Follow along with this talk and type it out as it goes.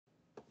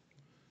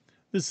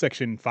This is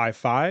section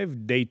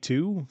 5.5, day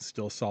 2,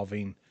 still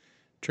solving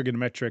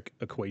trigonometric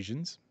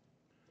equations.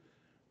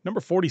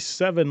 Number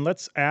 47,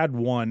 let's add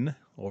 1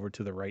 over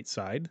to the right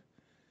side.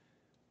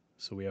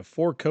 So we have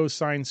 4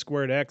 cosine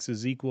squared x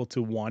is equal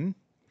to 1.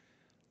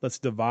 Let's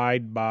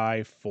divide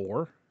by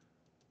 4.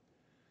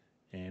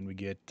 And we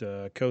get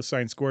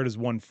cosine squared is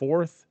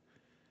 1/4.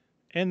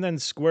 And then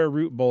square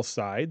root both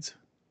sides.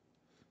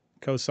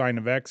 Cosine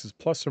of x is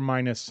plus or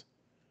minus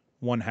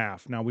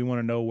 1/2. Now we want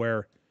to know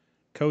where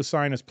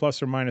cosine is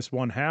plus or minus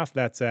 1/2.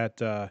 That's at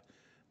the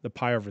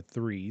pi over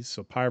 3s.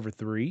 So pi over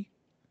 3,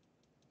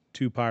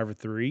 2 pi over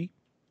 3,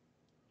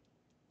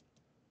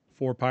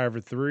 4 pi over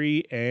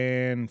 3,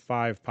 and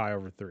 5 pi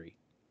over 3.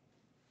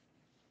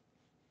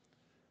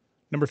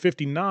 Number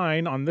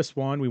 59, on this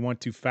one, we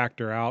want to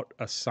factor out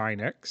a sine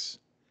x.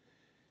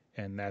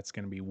 And that's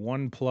going to be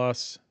 1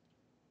 plus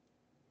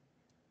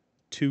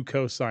 2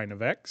 cosine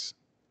of x.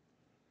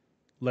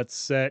 Let's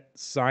set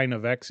sine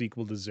of x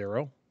equal to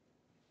 0.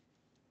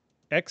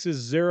 X is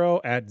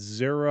 0 at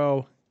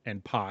 0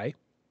 and pi.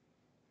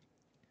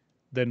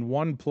 Then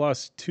 1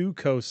 plus 2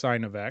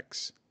 cosine of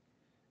x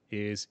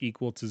is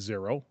equal to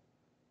 0.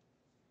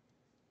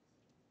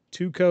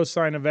 2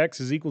 cosine of x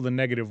is equal to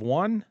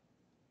 -1.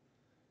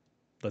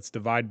 Let's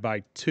divide by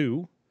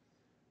 2.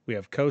 We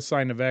have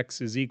cosine of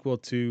x is equal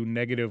to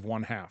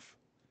 -1/2.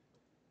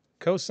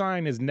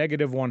 Cosine is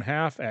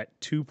 -1/2 at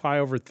 2 pi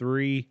over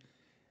 3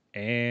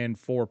 and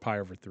 4 pi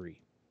over 3.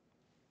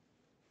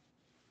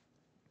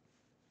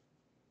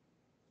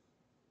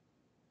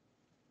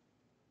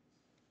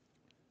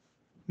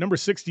 Number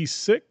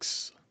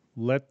 66,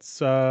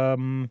 let's, we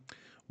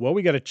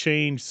got to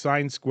change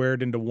sine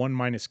squared into 1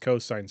 minus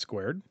cosine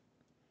squared.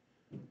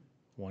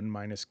 1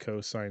 minus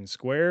cosine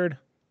squared.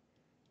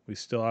 We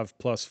still have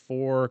plus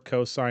 4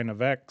 cosine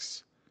of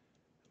x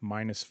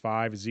minus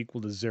 5 is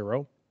equal to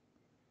 0.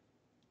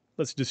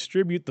 Let's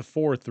distribute the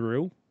 4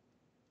 through.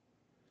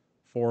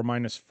 4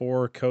 minus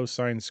 4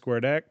 cosine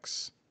squared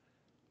x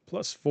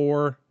plus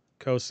 4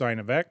 cosine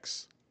of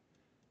x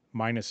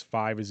minus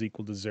 5 is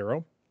equal to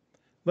 0.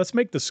 Let's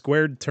make the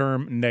squared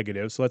term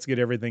negative, so let's get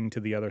everything to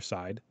the other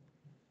side.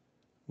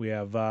 We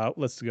have,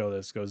 let's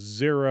go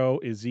 0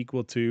 is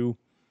equal to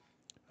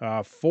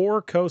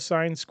 4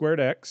 cosine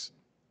squared x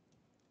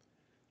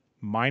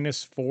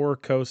minus 4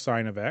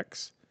 cosine of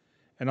x.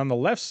 And on the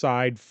left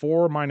side,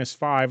 4 minus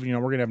 5, we're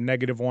going to have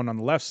 -1 on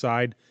the left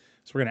side.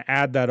 So we're going to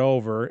add that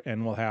over,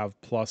 and we'll have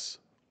plus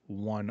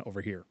 1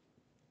 over here.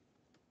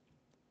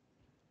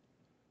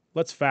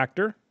 Let's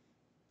factor.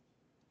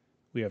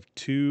 We have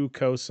 2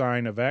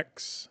 cosine of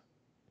x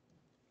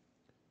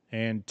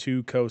and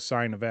 2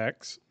 cosine of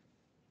x.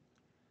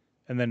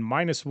 And then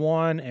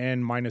 -1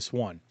 and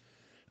 -1.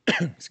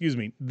 Excuse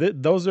me.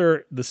 Those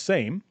are the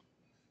same.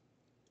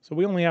 So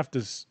we only have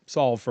to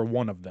solve for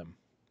one of them.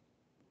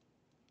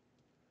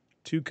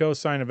 2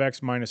 cosine of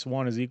x minus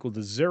 1 is equal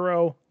to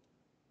 0.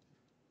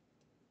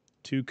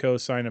 2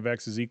 cosine of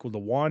x is equal to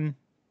 1.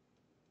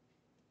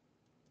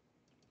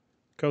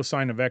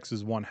 Cosine of x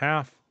is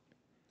 1/2.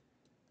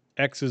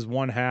 X is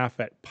 1/2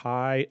 at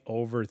pi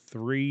over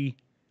 3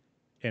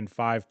 and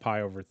 5 pi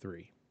over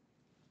 3.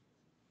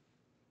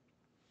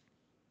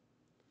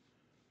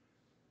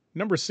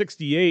 Number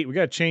 68, we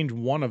got to change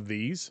one of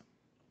these.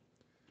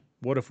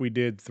 What if we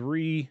did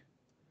 3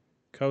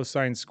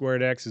 cosine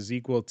squared x is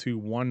equal to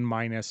 1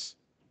 minus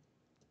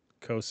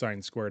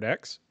cosine squared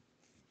x?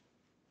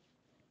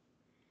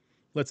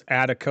 Let's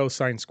add a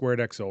cosine squared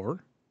x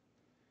over.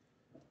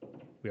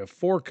 We have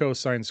 4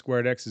 cosine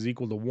squared x is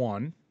equal to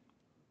 1.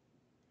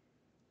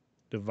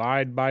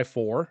 Divide by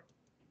 4.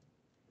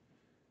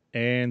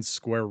 And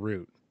square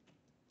root.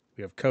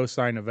 We have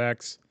cosine of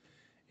x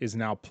is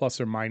now plus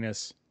or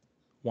minus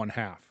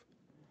 1/2.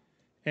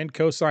 And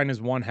cosine is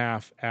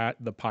 1/2 at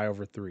the pi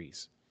over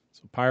 3s.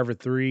 So pi over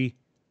 3,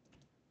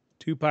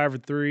 2 pi over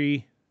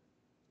 3,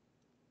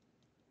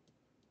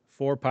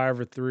 4 pi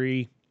over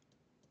 3,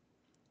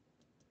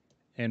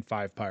 and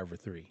 5 pi over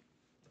 3.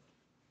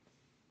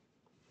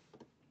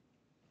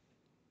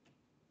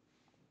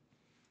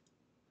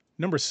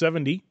 Number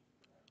 70,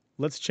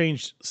 let's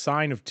change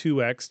sine of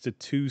 2x to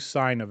 2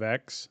 sine of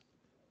x,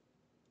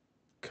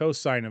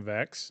 cosine of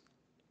x,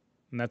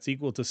 and that's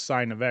equal to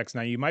sine of x.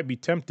 Now you might be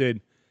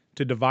tempted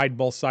to divide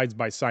both sides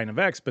by sine of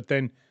x, but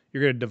then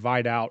you're going to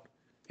divide out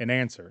an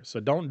answer. So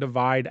don't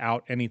divide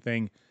out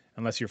anything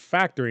unless you're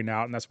factoring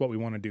out, and that's what we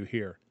want to do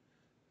here.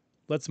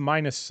 Let's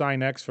minus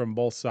sine x from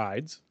both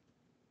sides.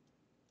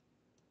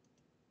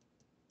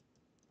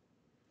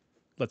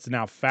 Let's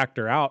now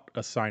factor out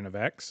a sine of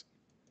x.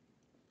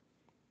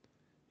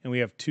 And we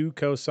have 2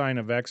 cosine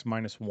of x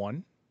minus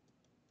 1.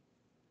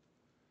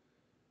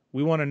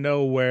 We want to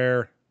know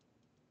where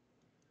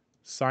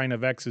sine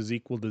of x is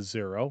equal to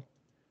 0.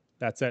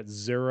 That's at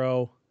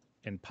 0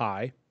 and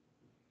pi.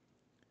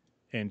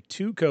 And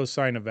 2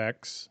 cosine of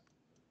x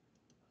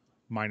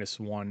minus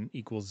 1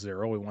 equals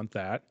 0. We want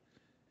that.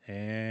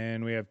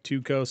 And we have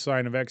 2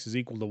 cosine of x is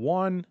equal to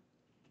 1.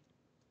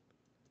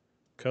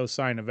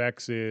 Cosine of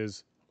x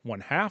is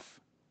 1/2.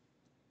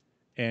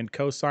 and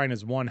cosine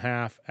is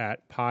 1/2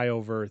 at pi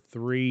over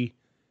 3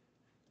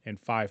 and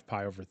 5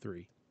 pi over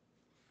 3.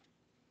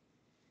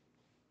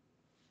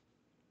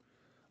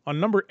 On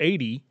number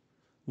 80,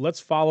 let's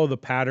follow the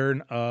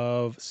pattern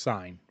of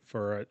sine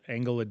for an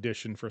angle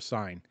addition for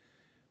sine.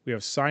 We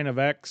have sine of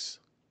x,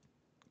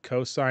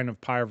 cosine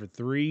of pi over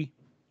 3,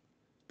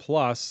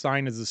 plus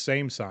sine is the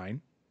same sign,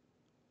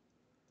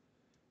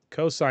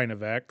 cosine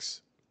of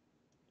x,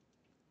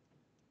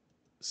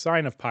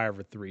 sine of pi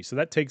over 3. So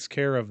that takes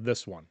care of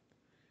this one.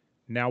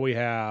 Now we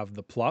have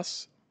the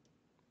plus,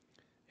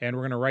 and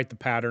we're going to write the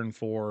pattern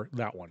for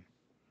that one,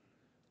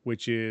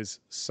 which is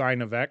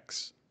sine of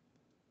x,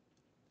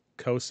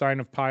 cosine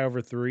of pi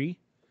over 3.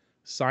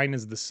 Sine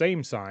is the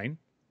same sign.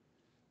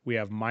 We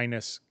have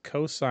minus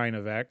cosine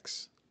of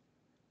x,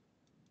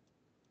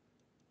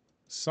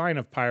 sine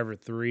of pi over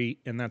 3,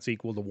 and that's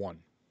equal to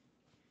 1.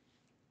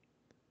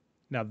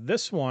 Now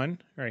this one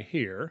right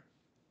here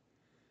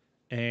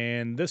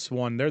and this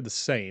one, they're the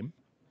same.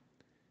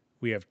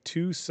 We have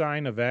 2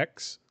 sine of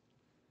x.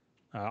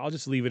 I'll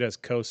just leave it as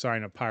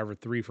cosine of pi over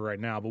 3 for right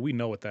now, but we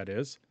know what that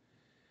is.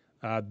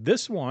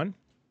 This one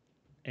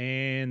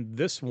and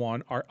this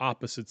one are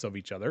opposites of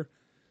each other,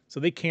 so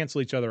they cancel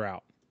each other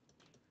out.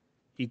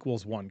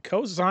 Equals 1.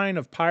 Cosine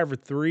of pi over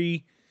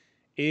 3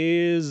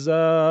 is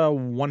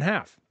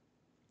 1/2.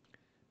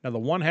 Now the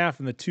 1/2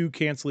 and the 2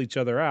 cancel each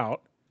other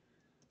out,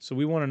 so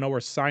we want to know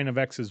where sine of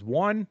x is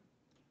 1.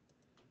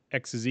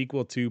 X is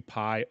equal to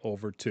pi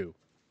over 2.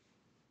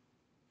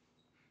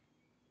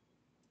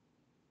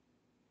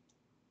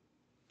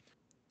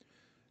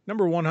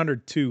 Number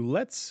 102,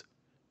 let's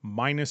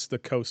minus the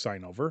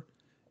cosine over,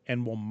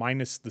 and we'll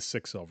minus the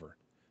 6 over.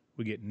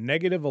 We get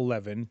negative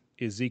 11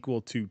 is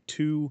equal to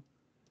 2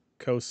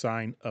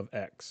 cosine of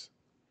x.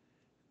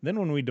 Then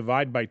when we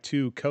divide by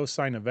 2,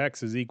 cosine of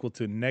x is equal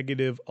to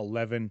negative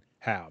 11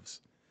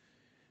 halves,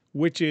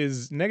 which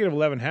is negative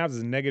 11 halves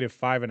is negative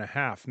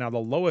 5.5. Now the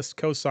lowest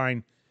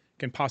cosine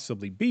can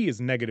possibly be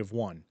is negative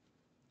 1.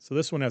 So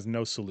this one has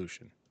no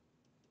solution.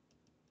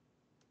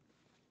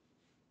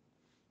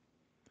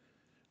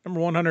 Number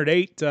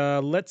 108,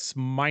 let's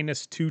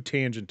minus 2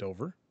 tangent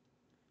over.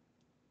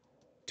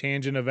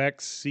 Tangent of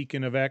x,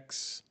 secant of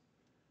x,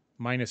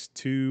 minus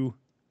 2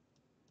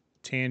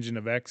 tangent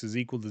of x is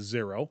equal to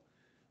 0.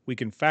 We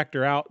can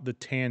factor out the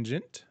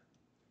tangent,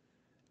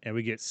 and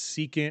we get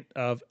secant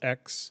of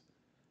x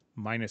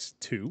minus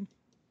 2.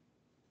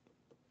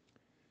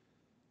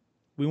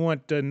 We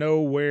want to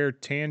know where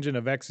tangent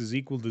of x is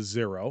equal to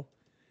 0,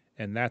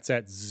 and that's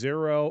at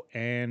 0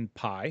 and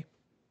pi.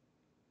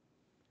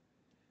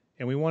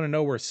 And we want to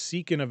know where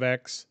secant of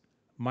x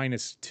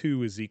minus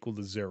 2 is equal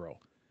to 0.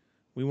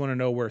 We want to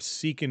know where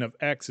secant of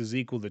x is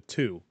equal to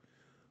 2.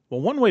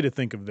 Well, one way to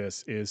think of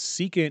this is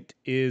secant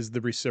is the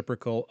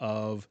reciprocal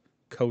of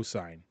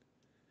cosine.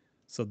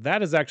 So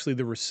that is actually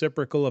the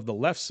reciprocal of the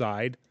left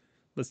side.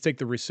 Let's take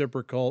the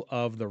reciprocal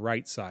of the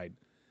right side.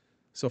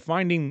 So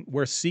finding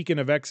where secant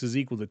of x is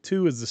equal to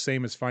 2 is the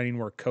same as finding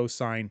where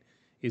cosine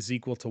is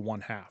equal to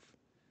 1/2.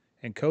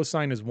 And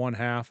cosine is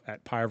 1/2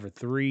 at pi over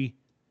 3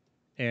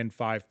 and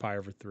 5 pi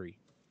over 3.